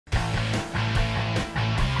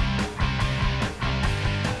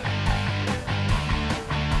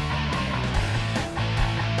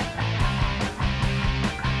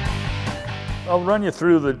I'll run you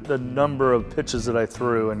through the number of pitches that I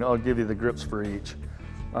threw, and I'll give you the grips for each.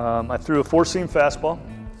 I threw a 4-seam fastball,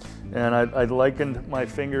 and I likened my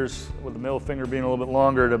fingers, with the middle finger being a little bit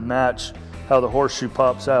longer, to match how the horseshoe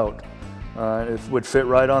pops out. It would fit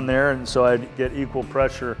right on there, and so I'd get equal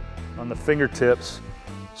pressure on the fingertips.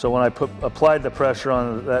 So when I applied the pressure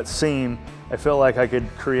on that seam, I felt like I could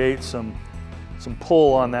create some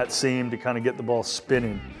pull on that seam to kind of get the ball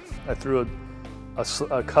spinning. I threw a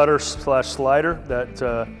cutter slash slider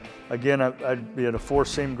that, again, I'd be at a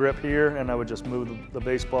 4-seam grip here, and I would just move the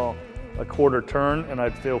baseball a quarter turn, and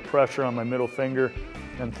I'd feel pressure on my middle finger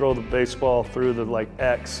and throw the baseball through the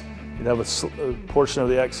X. You'd have a portion of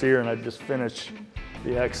the X here, and I'd just finish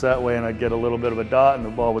the X that way, and I'd get a little bit of a dot, and the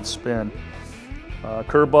ball would spin.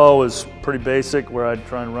 Curveball was pretty basic, where I'd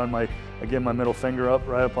try and run my middle finger up,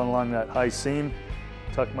 right up along that high seam,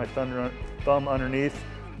 tuck my thumb underneath,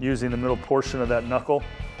 using the middle portion of that knuckle,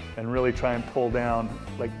 and really try and pull down,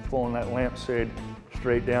 like pulling that lampshade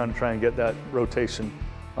straight down, and try and get that rotation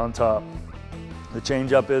on top. The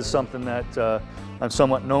changeup is something that I'm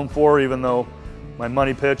somewhat known for, even though my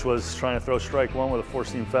money pitch was trying to throw strike one with a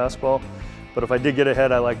 4-seam fastball. But if I did get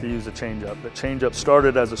ahead, I like to use a changeup. The changeup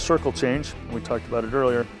started as a circle change, we talked about it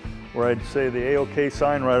earlier, where I'd say the A-OK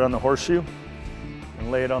sign right on the horseshoe and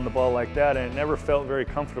lay it on the ball like that, and it never felt very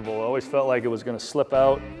comfortable. I always felt like it was going to slip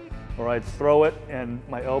out, or I'd throw it and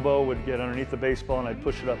my elbow would get underneath the baseball and I'd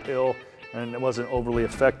push it uphill, and it wasn't overly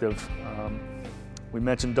effective. We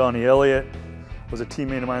mentioned Donnie Elliott was a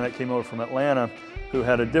teammate of mine that came over from Atlanta who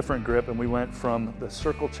had a different grip, and we went from the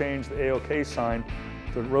circle change, the A-OK sign,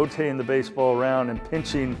 to rotating the baseball around and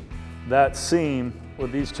pinching that seam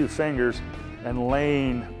with these 2 fingers and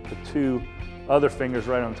laying the 2 other fingers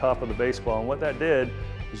right on top of the baseball. And what that did,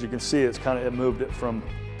 as you can see, it moved it from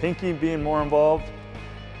pinky being more involved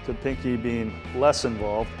to pinky being less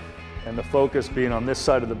involved, and the focus being on this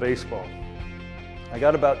side of the baseball. I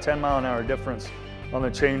got about 10-mile-an-hour difference on the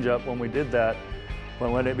changeup when we did that.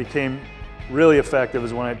 When it became really effective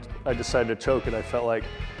is when I decided to choke it. I felt like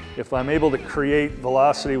if I'm able to create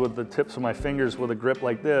velocity with the tips of my fingers with a grip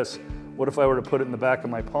like this, what if I were to put it in the back of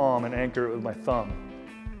my palm and anchor it with my thumb?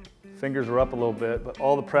 Fingers are up a little bit, but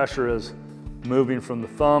all the pressure is moving from the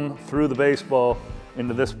thumb through the baseball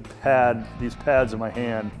into this pad, these pads of my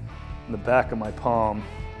hand, in the back of my palm,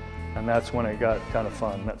 and that's when it got kind of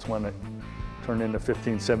fun. That's when it turned into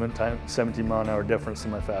 15, 17 mile an hour difference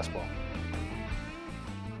in my fastball.